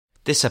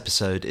This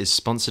episode is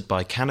sponsored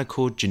by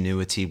Canaccord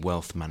Genuity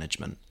Wealth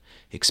Management,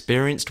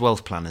 experienced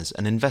wealth planners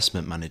and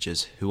investment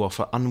managers who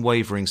offer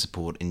unwavering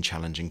support in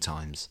challenging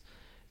times.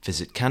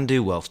 Visit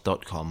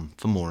candowealth.com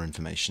for more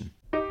information.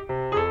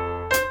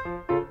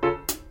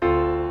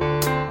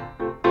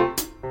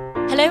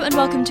 Hello and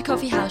welcome to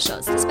Coffee House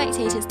Shots, the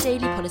Spectator's daily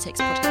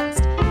politics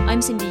podcast.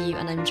 I'm Cindy Yu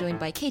and I'm joined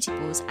by Katie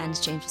Balls and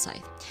James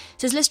Forsyth.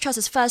 So it's Liz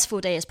Truss's first full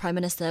day as Prime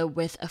Minister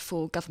with a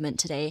full government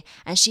today,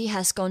 and she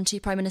has gone to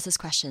Prime Minister's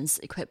Questions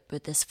equipped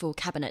with this full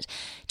cabinet.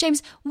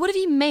 James, what have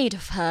you made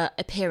of her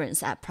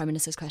appearance at Prime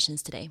Minister's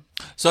Questions today?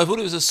 So I thought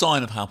it was a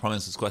sign of how Prime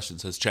Minister's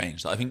Questions has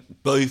changed. I think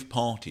both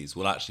parties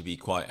will actually be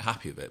quite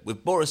happy with it.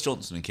 With Boris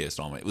Johnson and Keir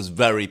Starmer, it was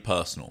very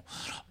personal.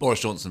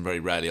 Boris Johnson very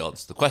rarely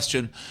answered the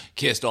question.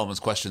 Keir Starmer's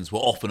questions were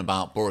often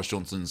about Boris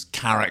Johnson's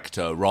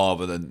character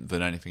rather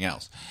than anything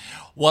else.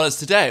 Whereas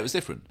today it was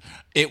different.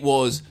 It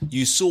was,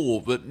 you saw,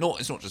 but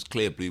it's not just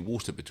clear blue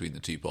water between the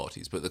two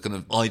parties, but the kind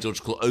of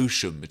ideological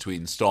ocean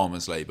between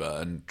Starmer's Labour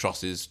and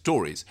Truss's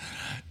Tories.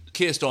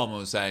 Keir Starmer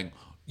was saying,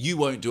 you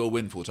won't do a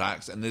windfall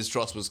tax, and Liz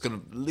Truss was kind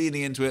of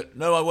leaning into it.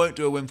 No, I won't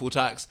do a windfall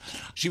tax.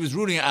 She was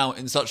ruling it out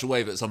in such a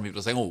way that some people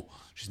are saying, oh,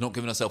 she's not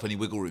giving herself any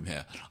wiggle room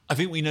here. I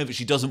think we know that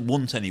she doesn't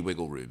want any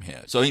wiggle room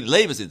here. So I think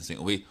Labour's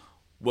instinct will be,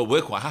 well,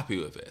 we're quite happy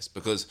with this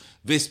because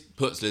this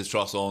puts Liz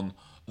Truss on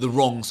the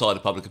wrong side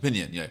of public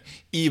opinion. You know,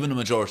 even a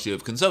majority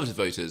of Conservative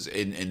voters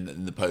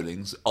in the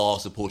pollings are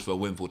supportive of a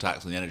windfall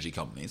tax on the energy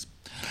companies.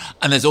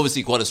 And there's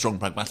obviously quite a strong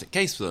pragmatic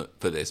case for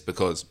this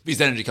because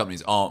these energy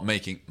companies are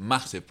making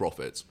massive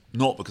profits,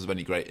 not because of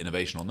any great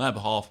innovation on their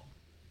behalf,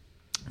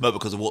 but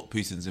because of what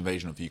Putin's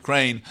invasion of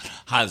Ukraine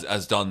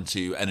has done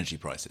to energy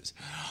prices.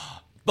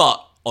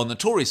 But on the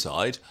Tory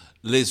side,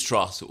 Liz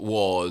Truss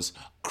was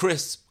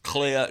crisp,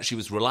 clear, she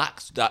was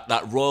relaxed.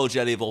 That royal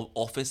jelly of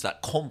office,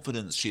 that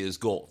confidence she has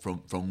got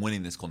from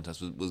winning this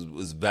contest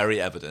was very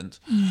evident.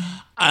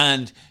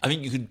 And I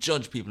think you can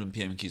judge people in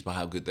PMQs by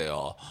how good they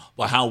are,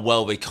 by how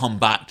well they come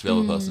back to the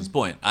other person's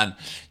point. And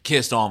Keir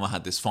Starmer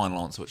had this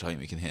final answer, which I think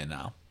we can hear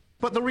now.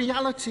 But the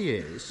reality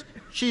is,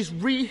 she's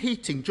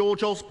reheating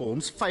George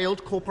Osborne's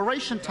failed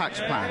corporation tax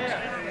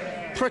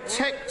plans,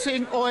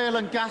 protecting oil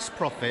and gas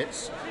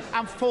profits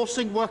and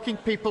forcing working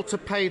people to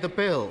pay the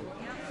bill.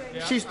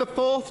 She's the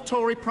fourth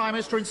Tory Prime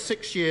Minister in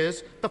 6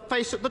 years. The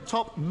face at the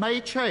top may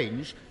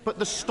change, but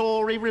the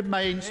story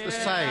remains the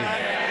same.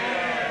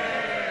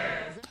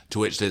 To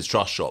which Liz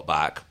Truss shot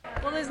back.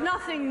 Well, there's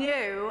nothing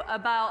new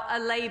about a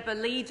Labour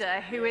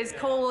leader who is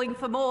calling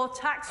for more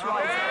tax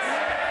rises.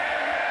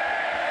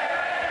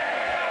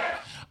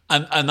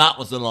 And that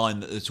was the line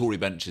that the Tory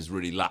benches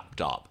really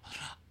lapped up.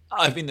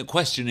 I think the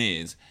question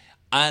is,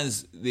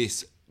 as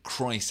this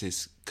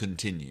crisis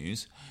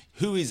continues,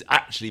 who is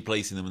actually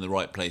placing them in the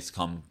right place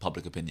come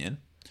public opinion?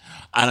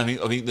 And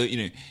I think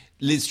that,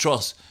 Liz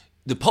Truss,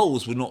 the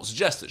polls would not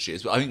suggest that she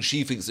is, but I think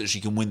she thinks that she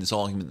can win this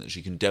argument, that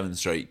she can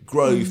demonstrate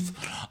growth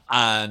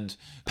and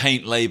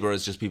paint Labour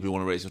as just people who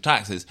want to raise your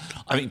taxes.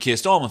 I think Keir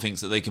Starmer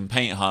thinks that they can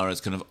paint her as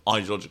kind of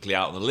ideologically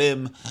out on the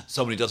limb,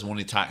 somebody who doesn't want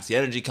to tax the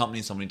energy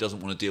companies, somebody who doesn't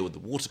want to deal with the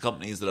water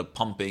companies that are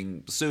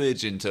pumping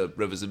sewage into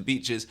rivers and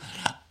beaches.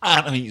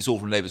 And I think you saw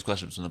from Labour's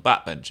questions from the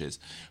backbenches,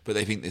 but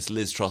they think this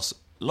Liz Truss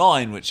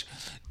line, which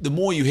the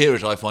more you hear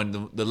it, I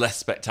find the less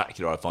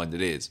spectacular I find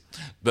it is,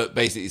 but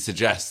basically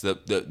suggests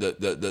that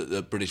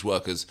the British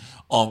workers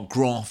aren't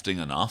grafting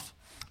enough.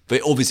 They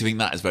obviously think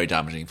that is very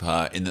damaging for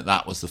her, in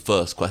that was the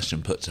first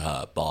question put to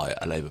her by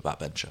a Labour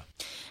backbencher.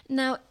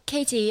 Now,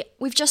 Katie,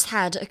 we've just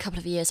had a couple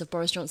of years of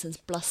Boris Johnson's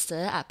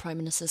bluster at Prime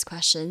Minister's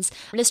Questions.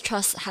 Liz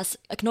Truss has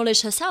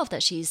acknowledged herself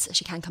that she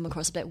can come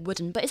across a bit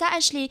wooden, but is that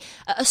actually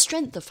a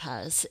strength of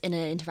hers in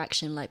an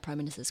interaction like Prime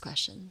Minister's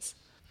Questions?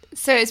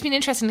 So it's been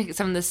interesting to look at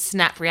some of the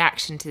snap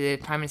reaction to the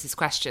Prime Minister's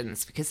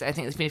Questions, because I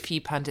think there's been a few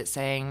pundits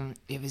saying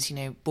it was,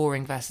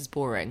 boring versus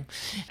boring.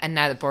 And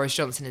now that Boris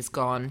Johnson is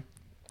gone,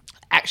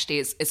 actually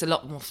it's a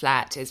lot more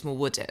flat, it's more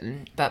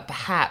wooden. But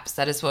perhaps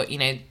that is what,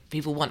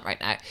 people want right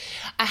now.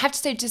 I have to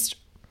say, just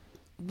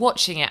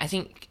watching it, I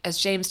think, as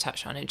James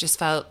touched on, it just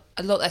felt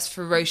a lot less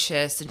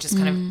ferocious and just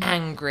kind of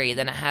angry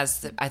than it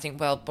has, I think,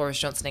 Boris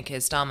Johnson and Keir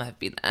Starmer have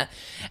been there.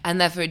 And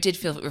therefore it did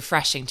feel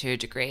refreshing to a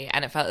degree.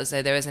 And it felt as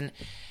though there was an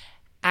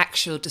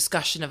actual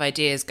discussion of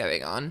ideas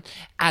going on,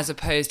 as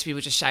opposed to people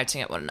just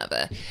shouting at one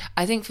another.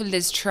 I think for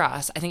Liz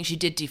Truss, I think she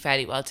did do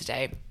fairly well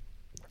today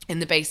in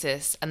the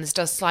basis, and this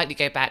does slightly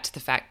go back to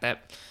the fact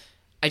that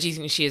I do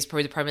think she is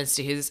probably the Prime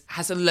Minister who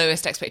has the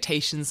lowest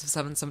expectations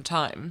of some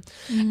time.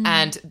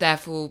 And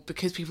therefore,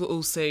 because people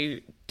also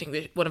think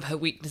that one of her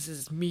weaknesses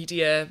is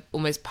media,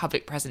 almost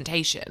public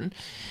presentation,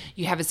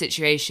 you have a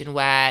situation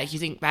where you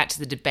think back to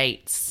the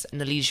debates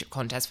and the leadership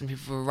contest when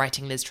people were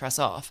writing Liz Truss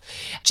off,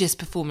 just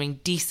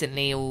performing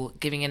decently or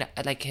giving an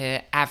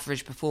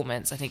average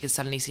performance, I think is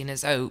suddenly seen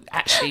as, oh,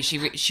 actually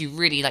she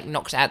really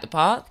knocked it out the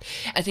park.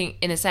 I think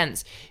in a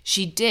sense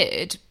she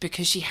did,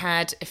 because she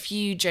had a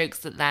few jokes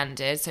that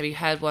landed. So we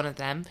heard one of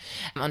them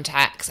on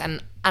tax,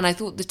 and I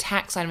thought the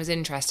tax line was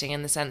interesting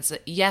in the sense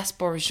that, yes,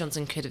 Boris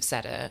Johnson could have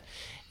said it.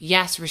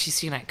 yes, Rishi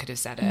Sunak could have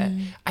said it.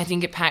 I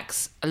think it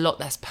packs a lot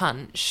less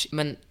punch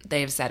when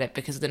they have said it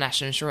because of the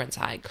national insurance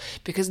hike.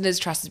 Because Liz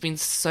Truss has been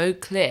so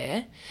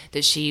clear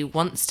that she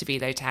wants to be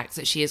low tax,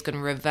 that she is going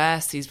to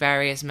reverse these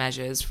various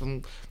measures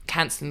from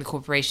cancelling the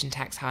corporation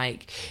tax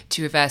hike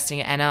to reversing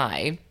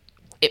NI.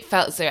 It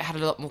felt as though it had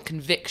a lot more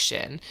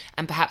conviction,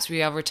 and perhaps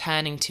we are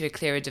returning to a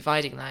clearer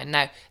dividing line.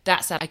 Now,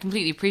 that said, I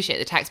completely appreciate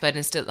the tax burden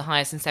is still at the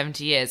highest in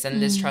 70 years,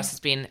 and Liz Truss has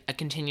been a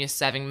continuous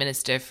serving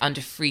minister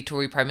under 3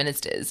 Tory prime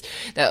ministers.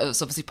 That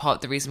was obviously part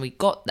of the reason we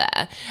got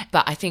there.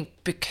 But I think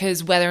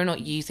because whether or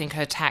not you think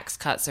her tax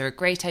cuts are a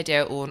great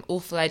idea or an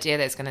awful idea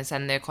that's going to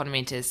send the economy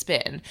into a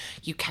spin,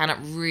 you cannot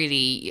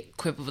really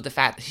quibble with the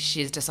fact that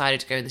she has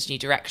decided to go in this new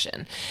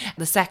direction.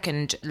 The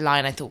second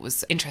line I thought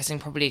was interesting,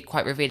 probably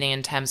quite revealing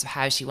in terms of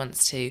how she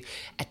wants to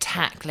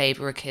attack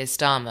Labour or Keir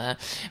Starmer,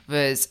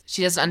 was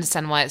she doesn't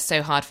understand why it's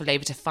so hard for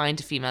Labour to find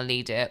a female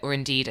leader, or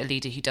indeed a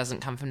leader who doesn't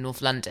come from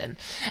North London.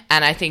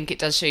 And I think it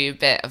does show you a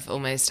bit of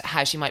almost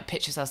how she might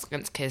pitch herself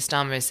against Keir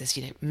Starmer as this,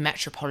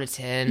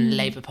 metropolitan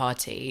Labour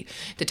Party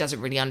that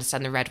doesn't really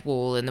understand the red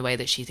wall in the way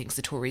that she thinks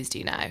the Tories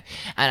do now.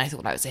 And I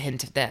thought that was a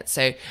hint of that.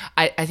 So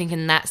I think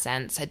in that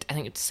sense, I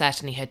think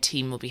certainly her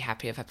team will be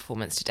happy with her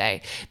performance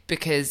today,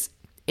 because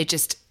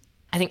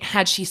I think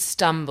had she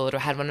stumbled or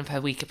had one of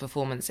her weaker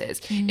performances,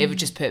 it would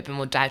just put a bit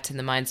more doubt in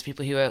the minds of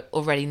people who are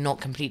already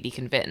not completely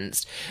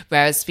convinced.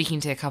 Whereas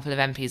speaking to a couple of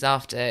MPs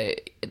after,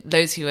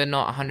 those who are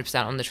not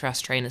 100% on the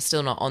Truss train are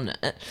still not on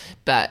it.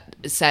 But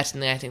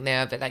certainly I think they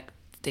are a bit like,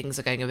 things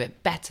are going a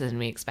bit better than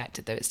we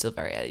expected, though it's still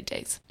very early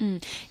days.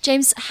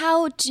 James,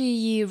 how do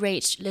you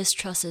rate Liz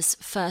Truss's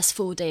first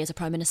full day as a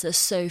Prime Minister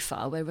so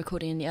far? We're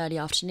recording in the early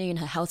afternoon.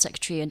 Her Health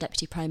Secretary and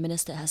Deputy Prime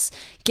Minister has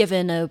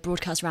given a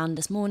broadcast round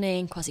this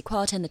morning. Kwasi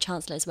Kwarteng, the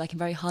Chancellor, is working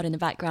very hard in the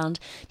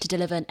background to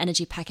deliver an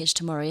energy package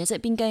tomorrow. Has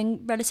it been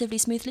going relatively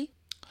smoothly?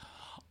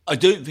 I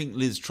don't think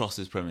Liz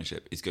Truss's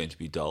premiership is going to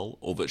be dull,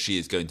 or that she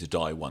is going to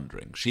die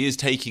wondering. She is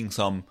taking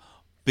some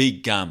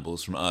big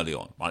gambles from early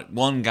on. Right?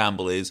 One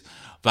gamble is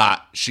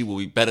that she will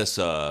be better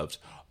served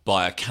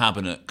by a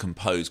cabinet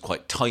composed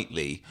quite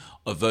tightly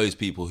of those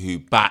people who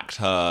backed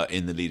her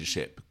in the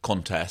leadership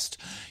contest.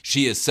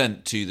 She has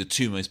sent to the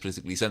 2 most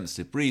politically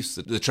sensitive briefs,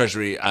 the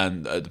Treasury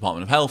and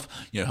Department of Health,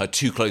 her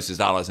 2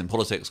 closest allies in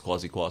politics,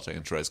 Kwasi Kwarteng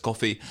and Therese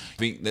Coffey. I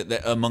think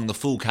that among the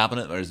full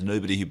cabinet, there is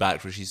nobody who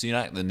backed Rishi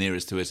Sunak. The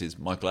nearest to it is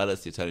Michael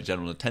Ellis, the Attorney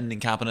General,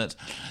 attending cabinet.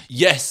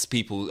 Yes,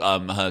 people,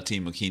 her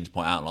team were keen to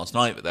point out last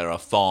night that there are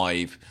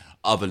 5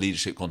 other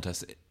leadership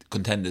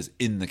contenders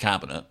in the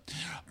cabinet.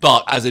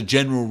 But as a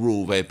general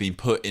rule, they've been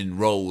put in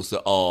roles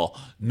that are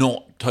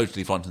not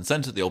totally front and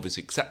centre. The obvious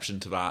exception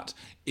to that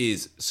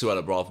is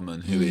Suella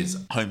Braverman, who is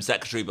Home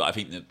Secretary. But I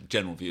think the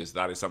general view is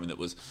that is something that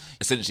was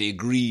essentially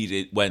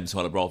agreed when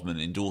Suella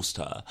Braverman endorsed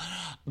her.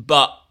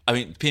 But I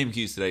mean,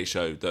 PMQs today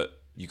showed that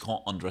you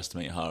can't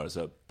underestimate her as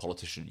a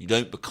politician. You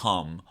don't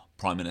become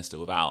Prime Minister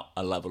without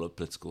a level of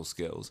political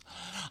skills.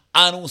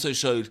 And also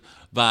showed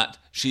that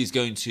she's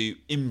going to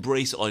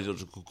embrace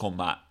ideological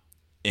combat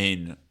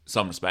in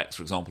some respects,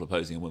 for example,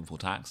 opposing a windfall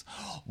tax,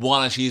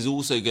 while she is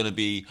also going to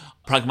be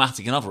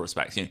pragmatic in other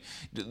respects.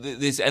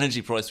 This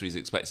energy price freeze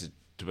is expected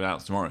to be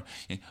announced tomorrow.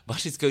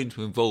 That is going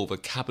to involve a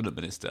cabinet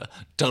minister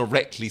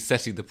directly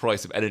setting the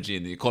price of energy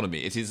in the economy.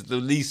 It is the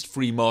least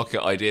free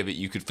market idea that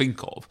you could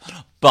think of,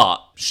 but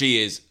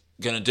she is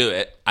going to do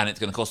it, and it's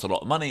going to cost a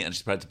lot of money, and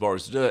she's prepared to borrow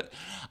to do it.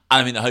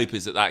 And I mean, the hope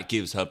is that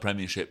gives her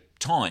premiership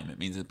time. It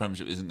means the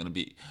premiership isn't going to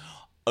be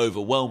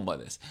overwhelmed by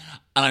this.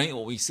 And I think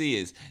what we see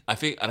is, I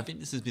think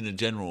this has been a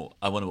general,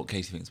 I wonder what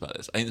Katie thinks about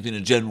this, I think there's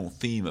been a general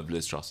theme of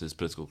Liz Truss's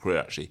political career,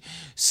 actually,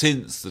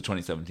 since the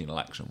 2017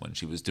 election, when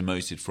she was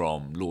demoted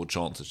from Lord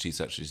Chancellor, Chief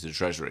Secretary to the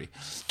Treasury,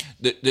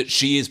 that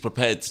she is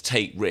prepared to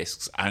take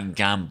risks and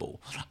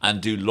gamble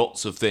and do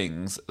lots of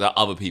things that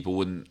other people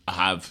wouldn't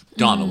have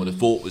done or would have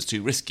thought was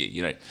too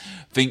risky.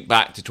 Think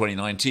back to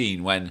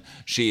 2019, when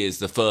she is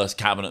the first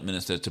cabinet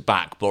minister to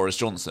back Boris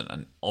Johnson,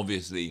 and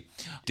obviously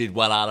did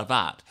well out of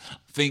that.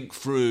 Think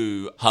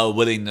through her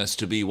willingness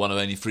to be one of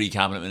only 3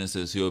 cabinet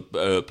ministers who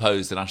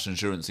opposed the national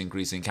insurance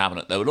increase in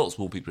cabinet. There were lots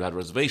more people who had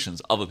reservations.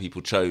 Other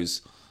people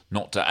chose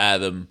not to air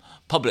them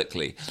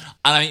publicly.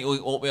 And I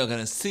think what we are going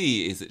to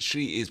see is that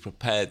she is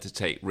prepared to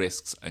take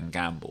risks and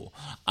gamble.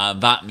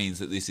 And that means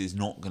that this is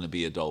not going to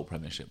be a dull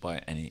premiership by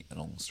any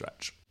long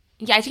stretch.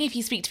 Yeah, I think if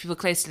you speak to people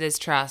close to Liz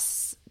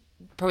Truss,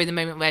 probably the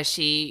moment where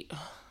she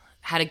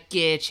had a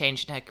gear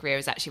change in her career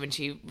was actually when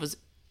she was,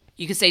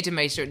 you could say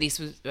demoted, or at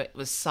least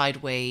was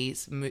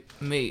sideways moved.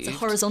 It's a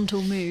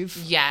horizontal move.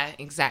 Yeah,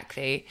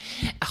 exactly.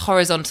 A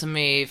horizontal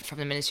move from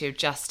the Ministry of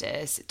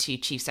Justice to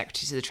Chief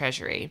Secretary to the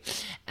Treasury.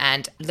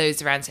 And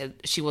those around said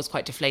she was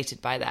quite deflated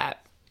by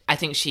that. I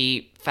think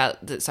she felt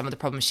that some of the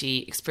problems she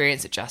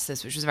experienced at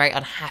Justice, which was a very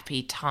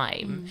unhappy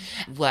time,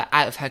 were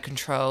out of her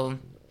control,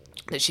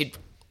 that she'd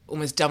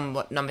almost done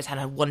what Number 10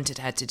 had wanted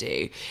her to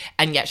do.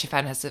 And yet she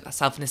found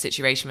herself in a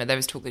situation where there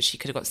was talk that she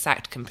could have got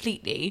sacked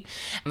completely.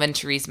 And when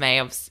Theresa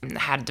May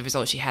had the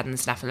result she had in the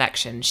snap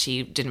election,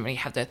 she didn't really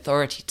have the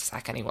authority to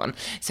sack anyone.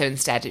 So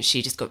instead,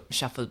 she just got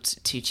shuffled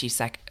to Chief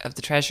Sec of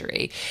the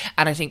Treasury.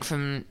 And I think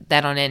from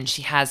then on in,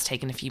 she has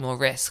taken a few more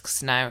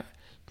risks. Now,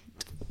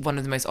 one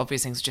of the most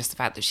obvious things was just the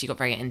fact that she got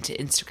very into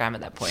Instagram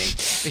at that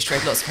point, which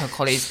drove lots of her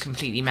colleagues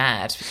completely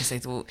mad because they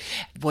thought,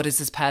 what is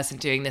this person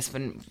doing this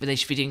when they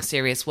should be doing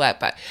serious work?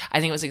 But I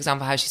think it was an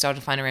example of how she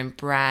started to find her own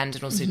brand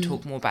and also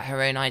talk more about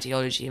her own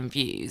ideology and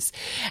views.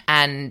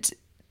 And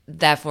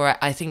therefore,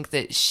 I think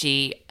that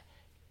she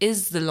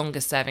is the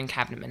longest serving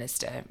cabinet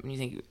minister when you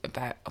think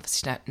about,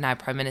 obviously now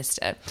Prime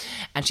Minister,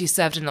 and she's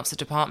served in lots of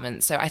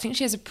departments. So I think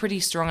she has a pretty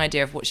strong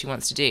idea of what she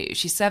wants to do.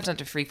 She's served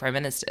under 3 prime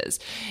ministers.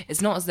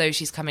 It's not as though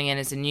she's coming in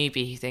as a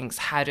newbie who thinks,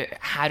 how do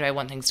I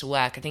want things to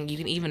work? I think you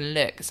can even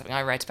look, something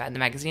I wrote about in the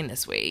magazine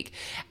this week,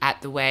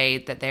 at the way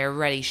that they're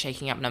already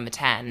shaking up Number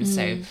 10.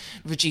 So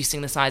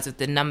reducing the size of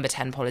the Number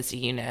 10 policy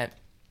unit,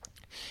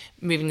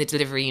 moving the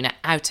delivery unit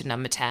out of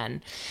Number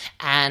 10,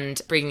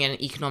 and bringing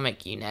an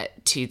economic unit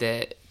to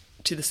the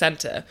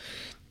centre.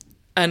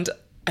 And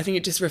I think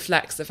it just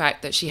reflects the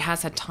fact that she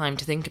has had time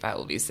to think about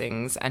all these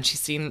things, and she's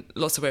seen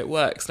lots of where it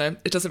works. Now,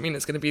 it doesn't mean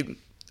it's going to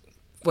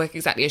work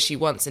exactly as she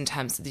wants in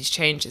terms of these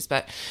changes,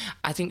 but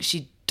I think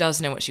she does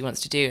know what she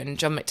wants to do. And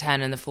John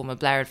McTernan, the former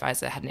Blair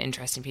advisor, had an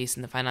interesting piece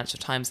in the Financial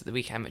Times at the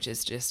weekend, which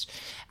is just,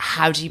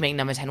 how do you make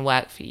Number 10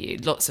 work for you?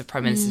 Lots of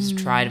prime ministers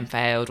have tried and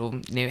failed, or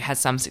had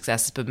some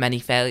successes but many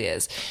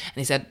failures. And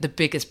he said the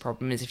biggest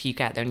problem is if you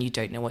get there and you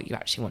don't know what you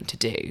actually want to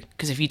do,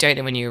 because if you don't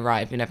know when you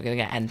arrive, you're never going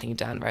to get anything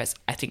done. Whereas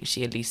I think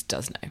she at least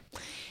does know.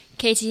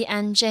 Katie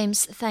and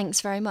James, thanks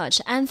very much.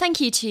 And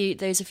thank you to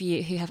those of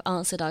you who have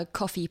answered our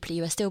coffee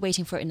plea. We're still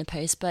waiting for it in the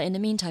post. But in the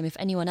meantime, if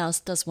anyone else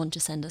does want to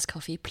send us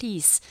coffee,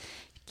 please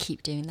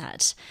keep doing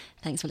that.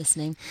 Thanks for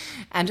listening.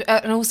 And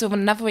also,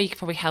 another way you could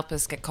probably help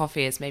us get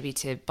coffee is maybe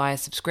to buy a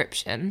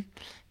subscription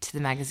to the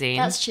magazine.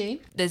 That's true.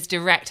 There's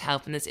direct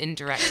help and there's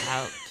indirect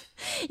help.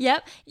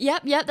 Yep,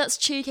 that's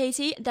true,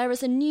 Katie. There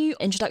is a new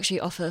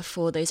introductory offer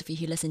for those of you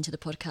who listen to the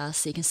podcast,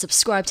 so you can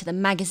subscribe to the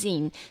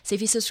magazine. So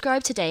if you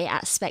subscribe today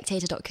at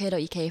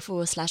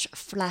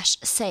spectator.co.uk/flash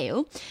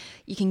sale,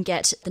 you can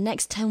get the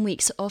next 10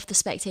 weeks of The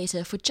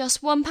Spectator for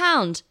just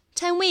 £1.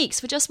 10 weeks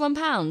for just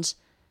 £1.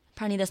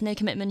 Apparently there's no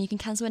commitment, you can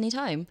cancel any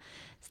time.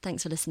 So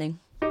thanks for listening.